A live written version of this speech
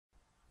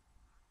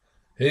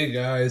Hey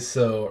guys,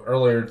 so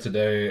earlier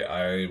today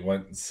I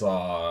went and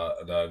saw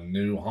the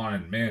new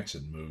Haunted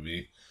Mansion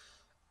movie.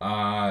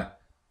 Uh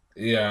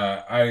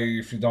yeah,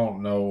 if you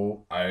don't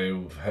know,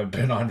 I have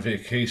been on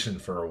vacation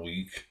for a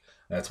week.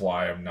 That's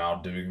why I'm now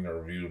doing the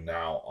review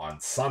now on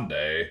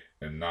Sunday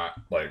and not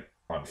like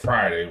on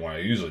Friday when I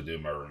usually do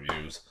my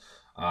reviews.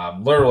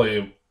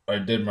 Literally I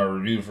did my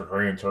review for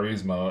Gran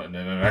Turismo and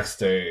then the next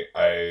day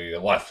I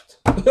left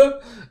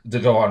to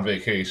go on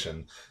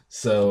vacation.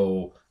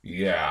 So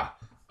yeah.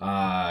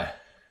 Uh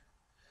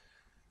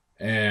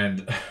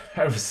and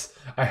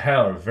I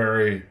had a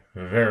very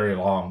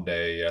long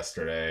day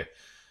yesterday,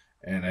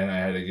 and then I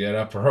had to get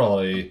up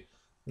early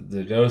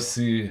to go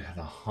see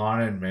the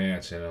Haunted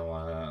Mansion.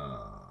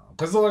 And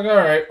because I'm like, all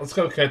right, let's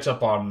go catch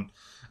up on.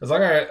 It's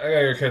like, all right, I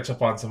gotta catch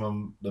up on some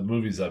of the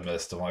movies I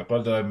missed. I'm like,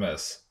 what did I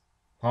miss?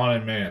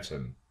 Haunted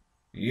Mansion.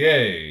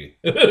 Yay!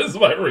 Is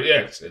my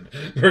reaction.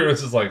 Very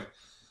much just like,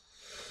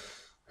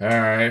 all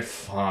right,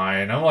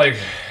 fine. I'm like,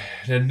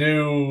 the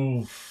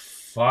new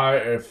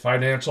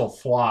financial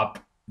flop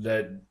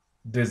that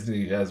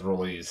Disney has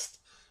released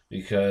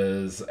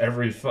because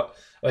every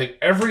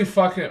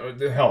fucking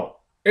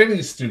hell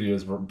any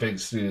studios big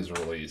studios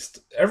released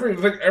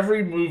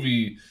every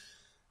movie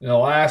in the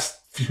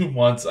last few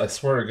months, I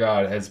swear to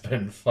God, has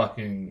been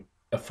fucking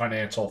a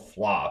financial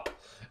flop.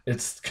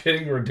 It's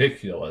getting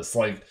ridiculous.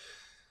 Like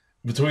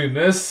between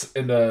this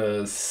and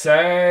the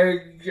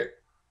SAG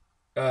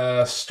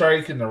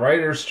strike and the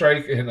writer's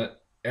strike and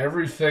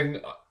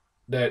everything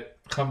that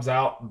comes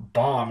out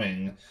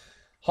bombing,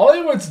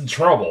 Hollywood's in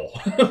trouble.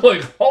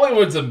 Like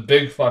Hollywood's in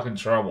big fucking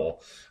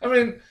trouble. I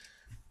mean,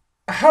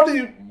 how do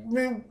you? I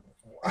mean,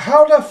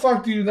 how the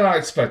fuck do you not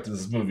expect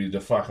this movie to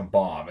fucking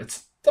bomb?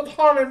 It's the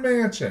Haunted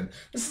Mansion.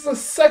 This is a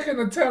second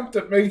attempt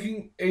at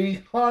making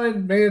a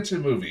Haunted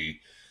Mansion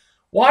movie.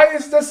 Why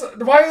is this?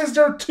 Why is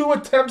there two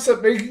attempts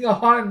at making a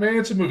Haunted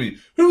Mansion movie?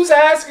 Who's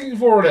asking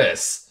for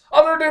this?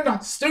 Other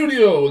than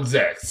studio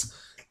execs,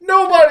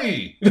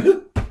 nobody.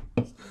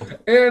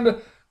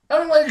 And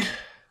I'm like,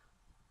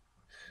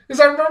 because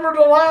I remember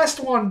the last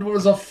one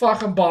was a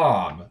fucking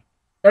bomb.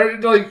 I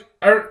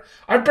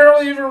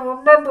barely even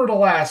remember the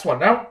last one.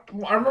 Now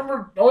I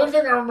remember the only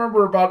thing I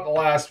remember about the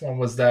last one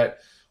was that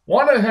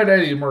one, it had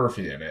Eddie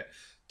Murphy in it.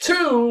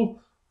 Two,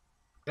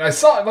 and I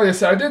saw it, like I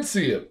said, I did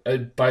see it.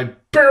 I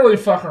barely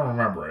fucking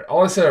remember it.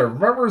 All I said I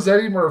remember is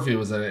Eddie Murphy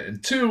was in it.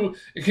 And two,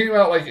 it came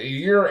out like a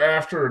year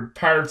after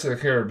Pirates of the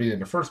Caribbean,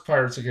 the first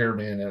Pirates of the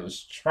Caribbean. And it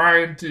was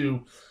trying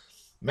to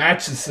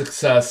match the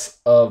success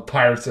of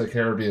Pirates of the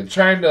Caribbean,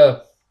 trying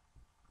to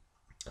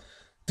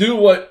do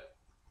what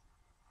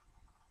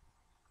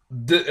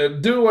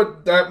do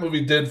what that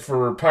movie did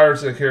for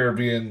Pirates of the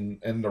Caribbean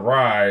and the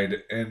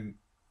ride, and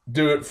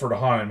do it for the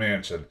Haunted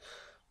Mansion.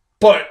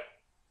 But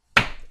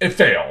it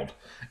failed.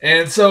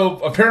 And so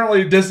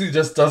apparently Disney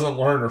just doesn't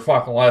learn their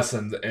fucking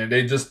lessons, and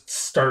they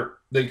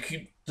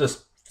keep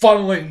just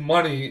funneling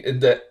money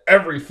into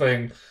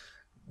everything,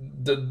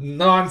 the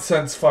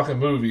nonsense fucking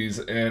movies,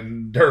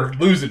 and they're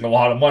losing a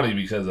lot of money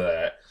because of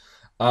that.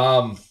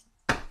 Um,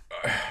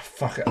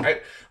 fuck it.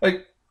 I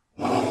like.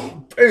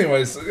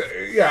 Anyways,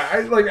 yeah,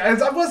 I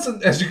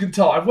wasn't, as you can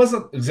tell, I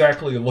wasn't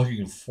exactly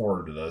looking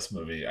forward to this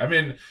movie. I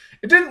mean,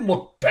 it didn't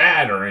look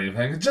bad or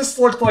anything. It just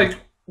looked like,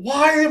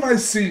 why am I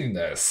seeing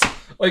this?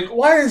 Like,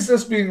 why is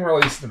this being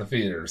released in the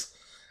theaters?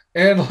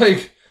 And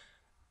like,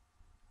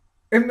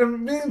 in the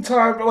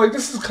meantime, like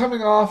this is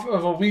coming off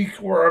of a week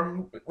where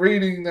I'm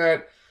reading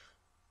that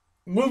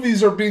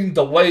movies are being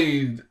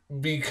delayed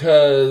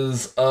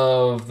because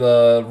of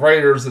the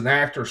writers and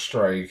actor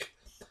strike.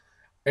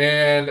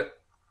 And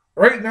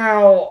right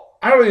now,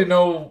 I don't even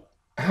know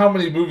how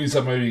many movies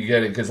I'm going to be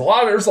getting because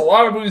there's a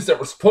lot of movies that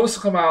were supposed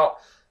to come out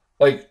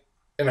like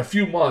in a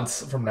few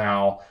months from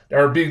now that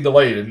are being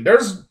delayed, and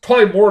there's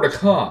probably more to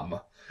come.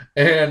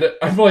 And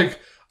I'm like,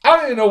 I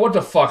don't even know what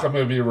the fuck I'm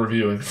going to be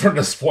reviewing from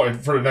this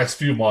point for the next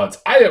few months.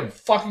 I have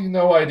fucking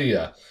no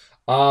idea.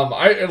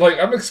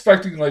 I'm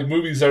expecting like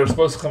movies that are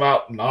supposed to come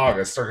out in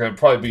August are going to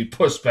probably be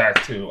pushed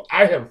back too.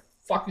 I have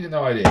fucking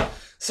no idea.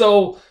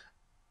 So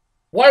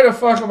why the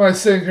fuck am I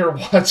sitting here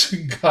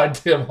watching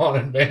goddamn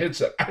Haunted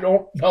Mansion? I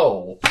don't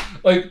know.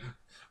 Like,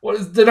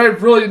 did I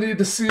really need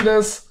to see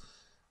this?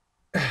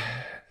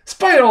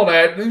 Despite all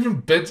that,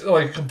 even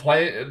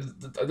complain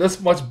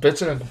this much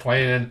bitching and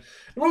complaining,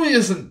 the movie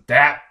isn't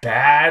that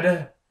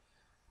bad.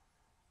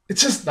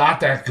 It's just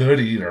not that good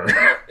either.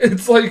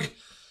 It's like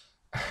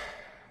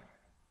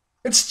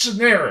it's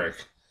generic.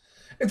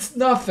 It's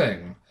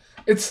nothing.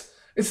 It's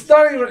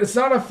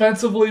not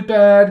offensively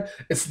bad.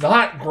 It's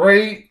not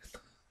great.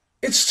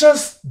 It's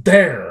just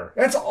there.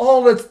 That's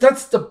all.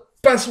 That's the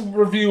best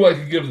review I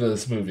could give to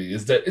this movie.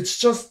 Is that it's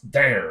just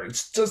there.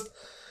 It's just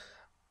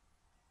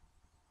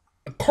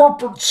a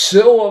corporate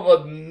chill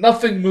of a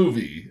nothing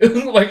movie.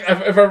 Like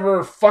I've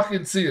ever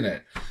fucking seen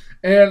it,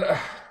 and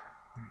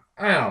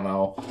I don't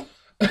know.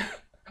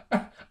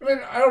 I mean,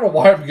 I don't know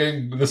why I'm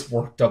getting this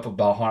worked up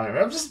about Haunted.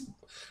 I'm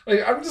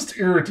just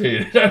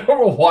irritated. I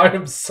don't know why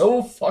I'm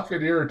so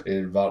fucking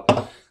irritated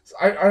about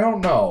I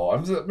don't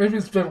know. Maybe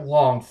it's been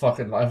long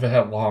fucking. I've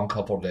had a long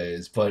couple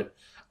days, but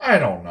I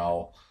don't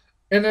know.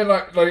 And then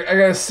I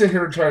gotta sit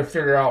here and try to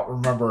figure out.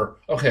 Remember,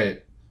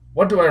 okay,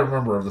 what do I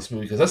remember of this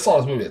movie? Because I saw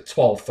this movie at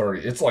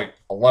 12:30. It's like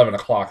 11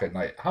 o'clock at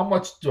night. How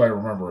much do I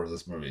remember of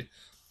this movie?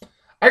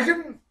 I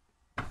can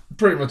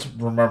pretty much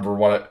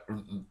remember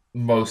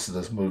most of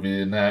this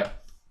movie, in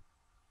that,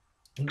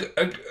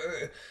 like,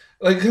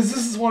 because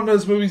this is one of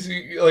those movies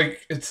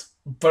like it's,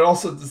 but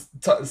also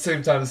at the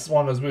same time, this is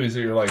one of those movies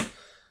that you're like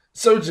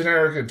so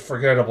generic and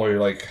forgettable. You're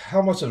like,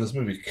 how much of this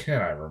movie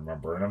can I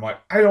remember? And I'm like,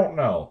 I don't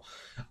know.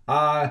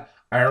 I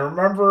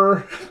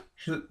remember.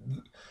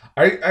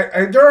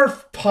 I there are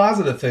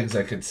positive things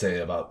I could say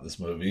about this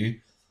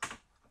movie.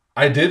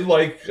 I did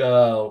like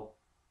what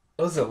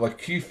was it,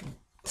 like Keith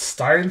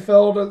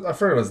Steinfeld? I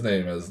forget what his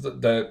name is.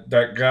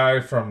 That guy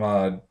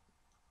from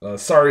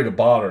Sorry to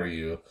Bother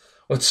You,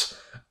 which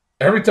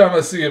every time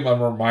I see him,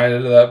 I'm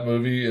reminded of that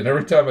movie, and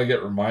every time I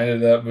get reminded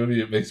of that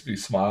movie, it makes me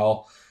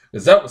smile.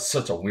 Because that was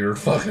such a weird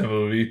fucking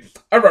movie.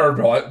 I'd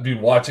rather be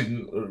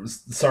watching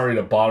Sorry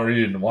to Bother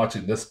You and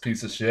watching this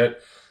piece of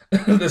shit.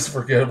 This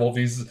forgettable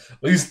piece.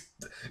 At least,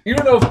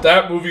 even though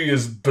that movie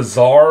is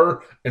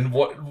bizarre and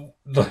what,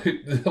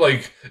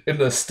 like in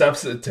the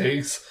steps it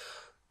takes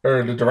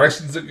or the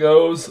directions it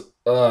goes,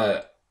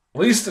 at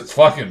least it's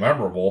fucking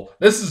memorable.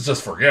 This is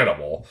just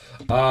forgettable.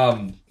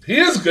 He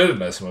is good in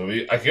this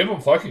movie. I give him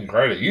fucking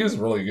credit. He is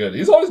really good.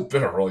 He's always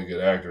been a really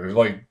good actor.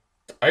 Like,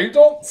 I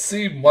don't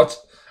see much.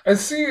 I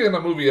see in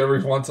a movie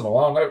every once in a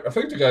while. And I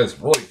think the guy's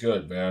really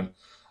good, man.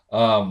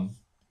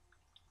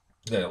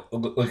 Yeah,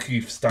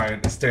 Lakeith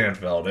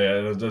Stanfield.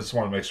 Yeah, I just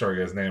want to make sure I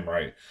get his name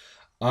right.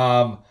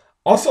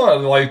 Also, I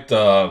liked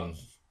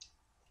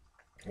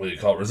what do you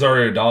call it,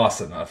 Rosario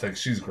Dawson. I think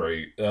she's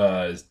great.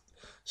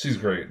 She's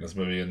great in this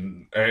movie,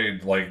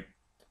 and like,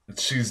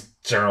 she's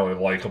generally a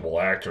likable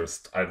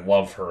actress. I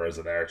love her as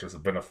an actress.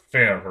 I've been a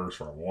fan of hers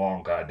for a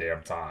long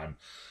goddamn time.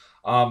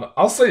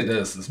 I'll say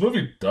this: this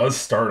movie does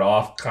start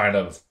off kind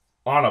of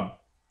on a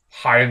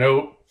high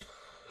note.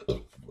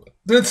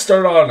 Did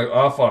start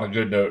off on a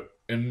good note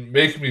and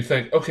make me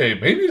think, okay,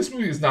 maybe this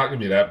movie is not going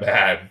to be that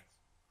bad.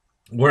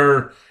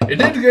 Where it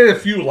did get a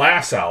few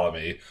laughs out of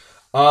me.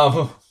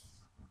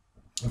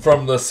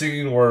 From the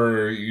scene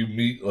where you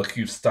meet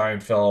Lakeith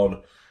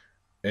Steinfeld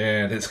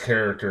and his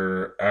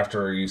character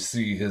after you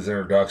see his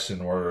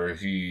introduction, where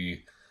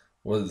he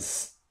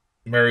was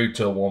married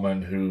to a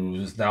woman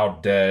who's now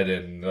dead,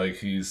 and like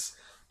he's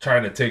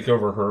trying to take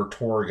over her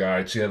tour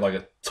guide. She had like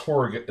a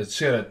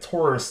she had a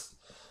tourist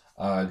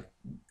uh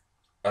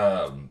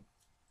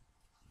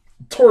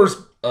tourist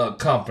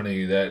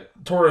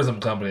tourism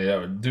company that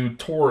would do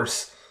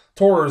tours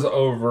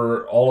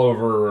over all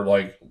over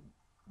like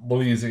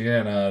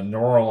Louisiana, New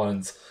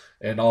Orleans,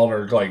 and all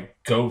their like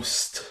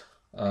ghost,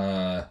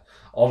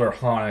 all their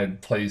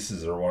haunted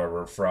places or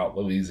whatever throughout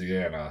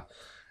Louisiana.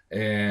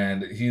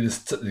 And he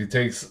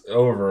takes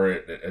over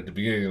at the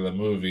beginning of the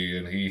movie,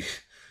 and he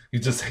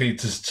just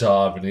hates his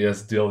job, and he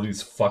has to deal with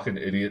these fucking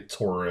idiot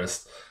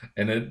tourists.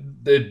 And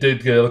it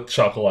did get a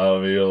chuckle out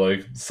of me,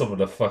 like some of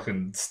the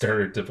fucking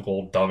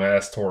stereotypical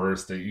dumbass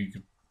tourists that you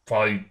could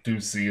probably do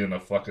see in a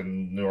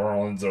fucking New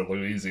Orleans or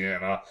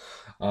Louisiana.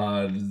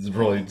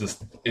 Really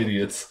just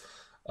idiots.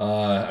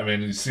 I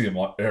mean, you see them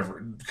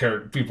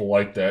people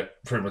like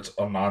that pretty much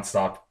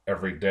nonstop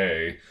every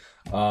day.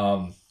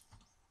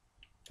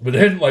 But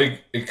then,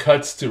 like, it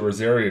cuts to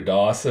Rosario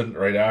Dawson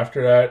right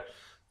after that,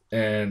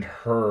 and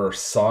her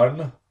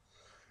son,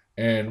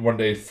 and when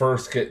they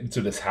first get into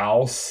this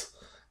house,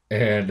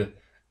 and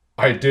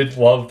I did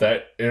love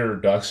that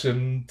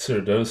introduction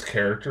to those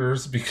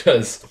characters,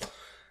 because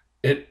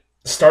it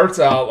starts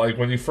out like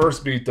when you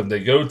first meet them,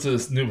 they go to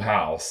this new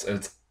house, and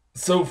it's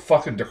so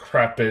fucking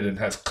decrepit and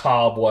has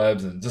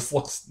cobwebs and just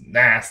looks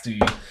nasty.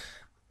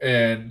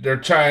 And they're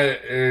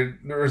trying.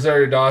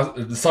 Rosario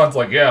Dawson, the son's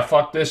like, "Yeah,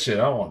 fuck this shit.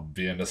 I don't want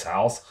to be in this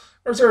house."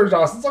 Rosario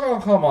Dawson's like,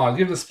 "Oh, come on,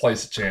 give this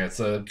place a chance."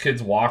 The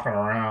kid's walking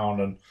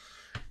around,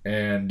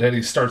 and then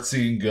he starts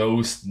seeing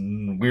ghosts,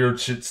 and weird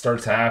shit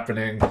starts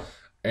happening.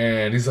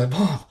 And he's like,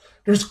 "Mom,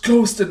 there's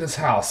ghosts in this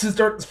house.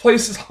 This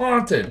place is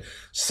haunted."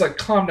 She's like,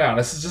 "Calm down.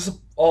 This is just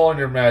all in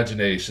your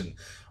imagination."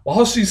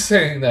 While she's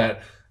saying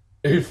that,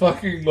 a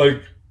fucking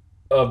like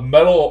a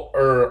metal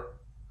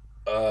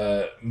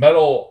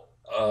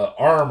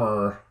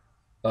armor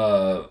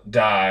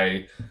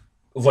guy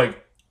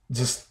like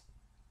just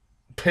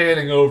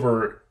panning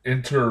over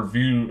into her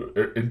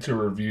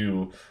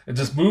view and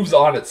just moves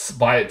on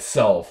by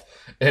itself.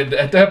 And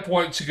at that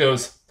point she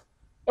goes,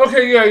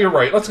 "Okay, yeah, you're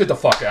right. Let's get the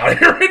fuck out of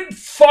here," and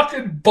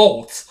fucking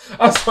bolts.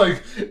 I was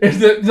like,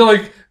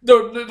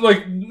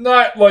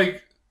 not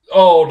like,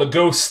 oh, the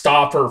ghost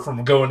stop her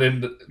from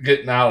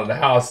getting out of the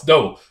house.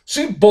 No,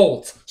 she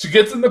bolts. She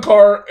gets in the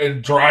car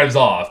and drives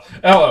off.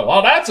 And I'm like,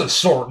 wow, that's a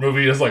short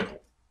movie. It's like,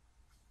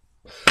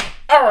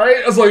 all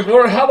right. I was like,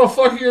 well, how the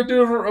fuck are you gonna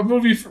do a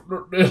movie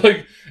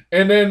like?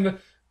 And then,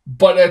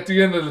 but at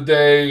the end of the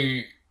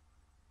day,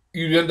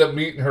 you end up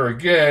meeting her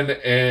again,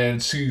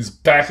 and she's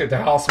back at the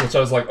house, which I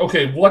was like,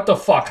 okay, what the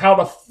fuck?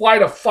 Why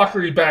the fuck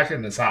are you back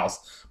in this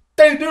house?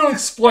 They do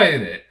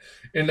explain it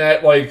in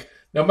that, like,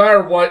 no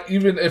matter what,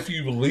 even if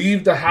you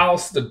leave the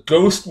house, the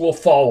ghost will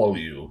follow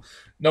you.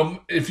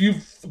 No, if you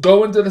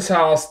go into this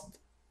house,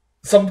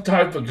 some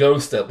type of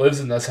ghost that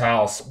lives in this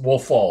house will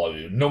follow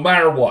you, no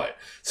matter what.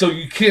 So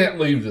you can't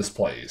leave this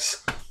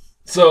place.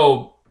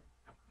 So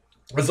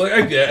it's like,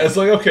 I get, it's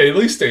like, okay, at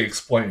least they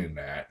explain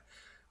that.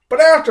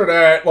 But after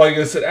that, like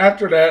I said,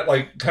 after that,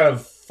 like, kind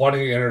of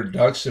funny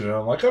introduction, and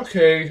I'm like,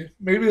 okay,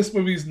 maybe this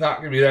movie's not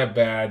gonna be that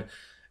bad.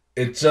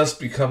 It just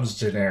becomes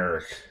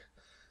generic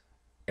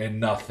and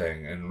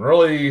nothing, and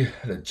really,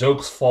 the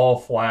jokes fall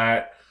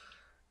flat.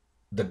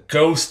 The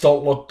ghosts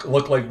don't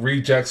look like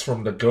rejects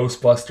from the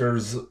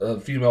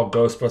Ghostbusters, female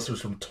Ghostbusters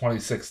from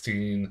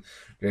 2016.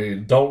 They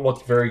don't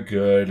look very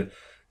good.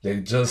 They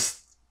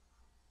just,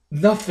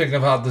 nothing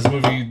about this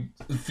movie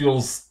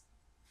feels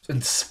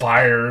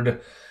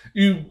inspired.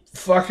 You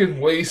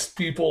fucking waste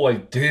people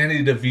like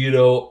Danny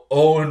DeVito,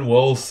 Owen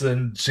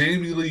Wilson,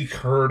 Jamie Lee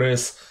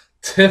Curtis,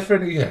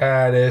 Tiffany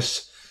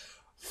Haddish,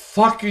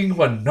 fucking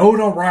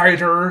Winona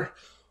Ryder.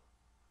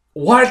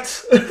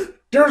 What?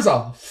 There's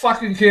a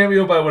fucking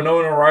cameo by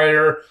Winona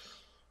Ryder.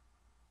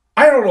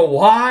 I don't know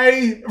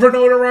why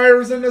Winona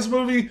Ryder's in this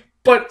movie,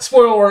 but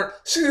spoiler alert,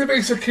 she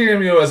makes a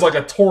cameo as like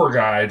a tour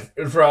guide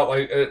throughout,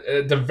 like,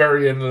 at the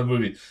very end of the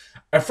movie.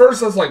 At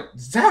first, I was like,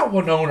 is that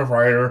Winona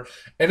Ryder?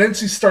 And then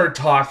she started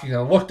talking, and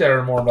I looked at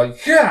her more. I'm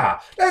like, yeah,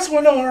 that's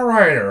Winona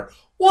Ryder.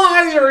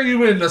 Why are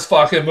you in this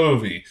fucking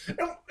movie?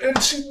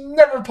 And she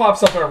never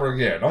pops up ever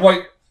again. I'm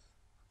like,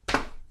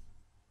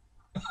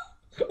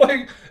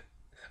 like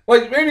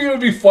maybe it would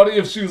be funny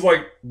if she was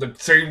like the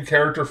same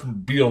character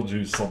from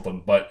Beetlejuice or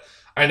something, but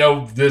I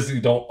know Disney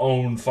don't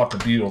own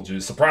fucking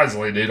Beetlejuice.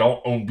 Surprisingly, they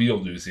don't own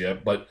Beetlejuice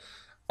yet, but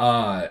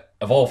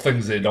of all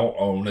things they don't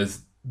own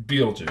is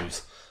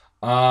Beetlejuice.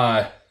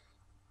 I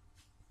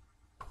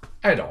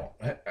don't.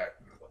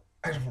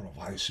 I don't know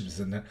why she was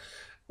in there.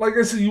 Like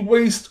I said, you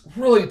waste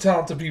really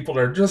talented people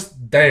that are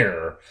just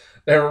there.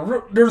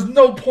 There's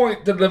no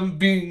point to them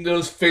being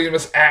those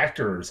famous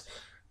actors,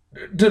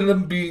 to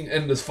them being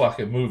in this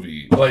fucking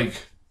movie.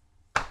 Like,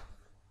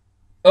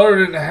 other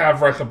than to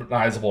have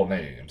recognizable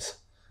names.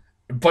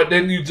 But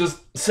then you just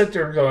sit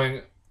there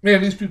going,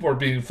 man, these people are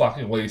being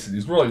fucking wasted.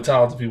 These really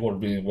talented people are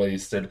being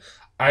wasted.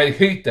 I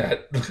hate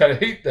that. I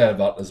hate that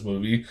about this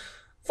movie.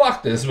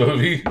 Fuck this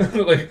movie.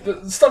 Like,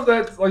 stuff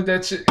that, like,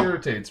 that shit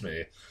irritates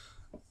me.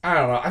 I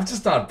don't know. I'm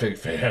just not a big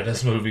fan of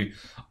this movie.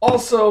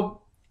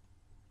 Also,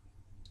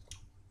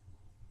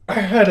 I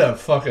had a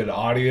fucking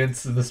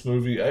audience in this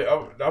movie.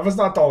 I was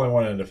not the only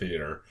one in the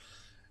theater.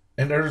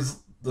 And there's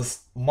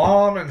this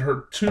mom and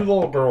her two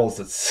little girls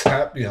that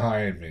sat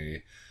behind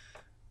me.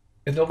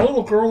 And the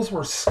little girls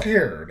were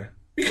scared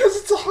because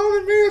it's a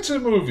Haunted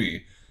Mansion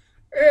movie.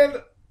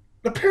 And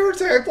the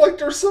parents act like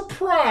they're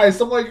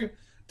surprised. I'm like,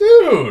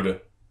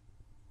 dude,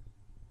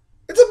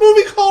 it's a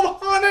movie called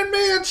Haunted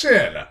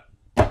Mansion.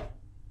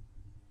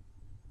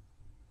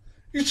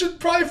 You should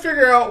probably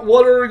figure out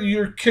whether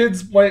your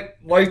kids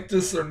might like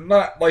this or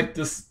not like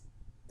this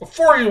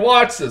before you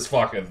watch this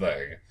fucking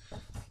thing.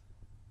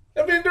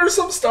 I mean, there's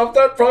some stuff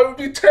that probably would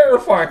be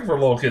terrifying for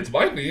little kids.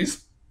 My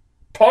niece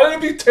probably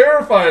would be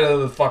terrified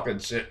of this fucking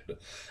shit.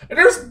 And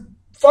there's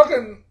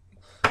fucking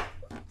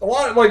a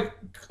lot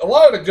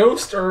of the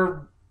ghosts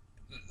are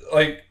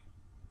like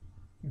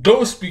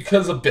ghosts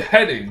because of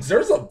beheadings.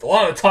 There's a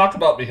lot of talk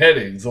about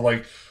beheadings and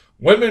like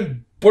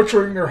women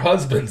butchering their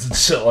husbands and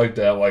shit like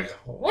that. Like,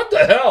 what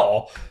the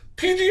hell?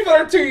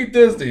 PG-13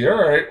 Disney.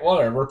 All right,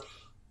 whatever.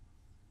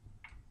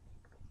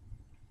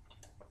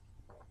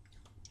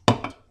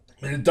 I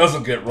mean, it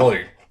doesn't get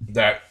really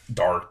that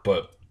dark,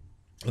 but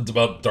it's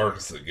about the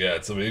darkest it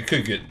gets. I mean, it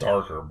could get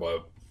darker,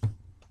 but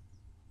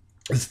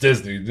it's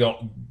Disney. They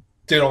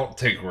don't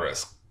take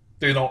risks.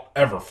 They don't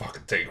ever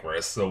fucking take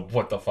risks. So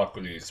what the fuck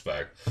would you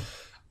expect?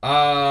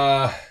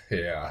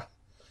 Yeah.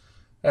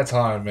 That's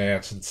Haunted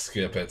Mansion.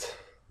 Skip it.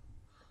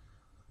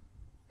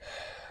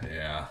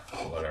 Yeah,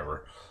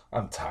 whatever.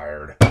 I'm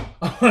tired.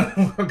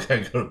 I'm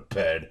gonna go to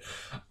bed.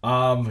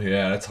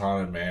 Yeah, that's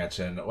Haunted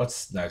Mansion.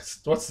 What's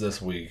next? What's this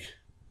week?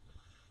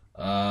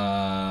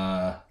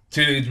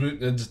 Teenage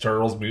Mutant Ninja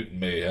Turtles Mutant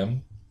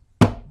Mayhem.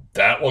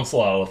 That looks a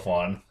lot of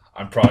fun.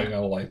 I'm probably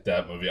gonna like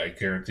that movie. I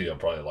guarantee I'll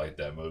probably like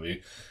that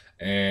movie.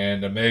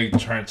 And the Meg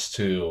Trench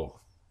 2.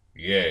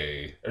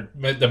 Yay.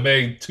 The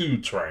Meg 2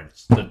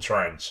 Trench. The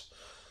Trench.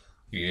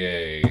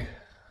 Yay.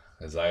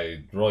 As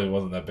I really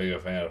wasn't that big a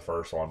fan of the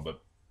first one,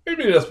 but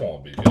maybe this one will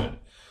be good.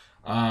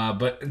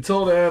 But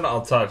until then,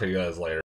 I'll talk to you guys later.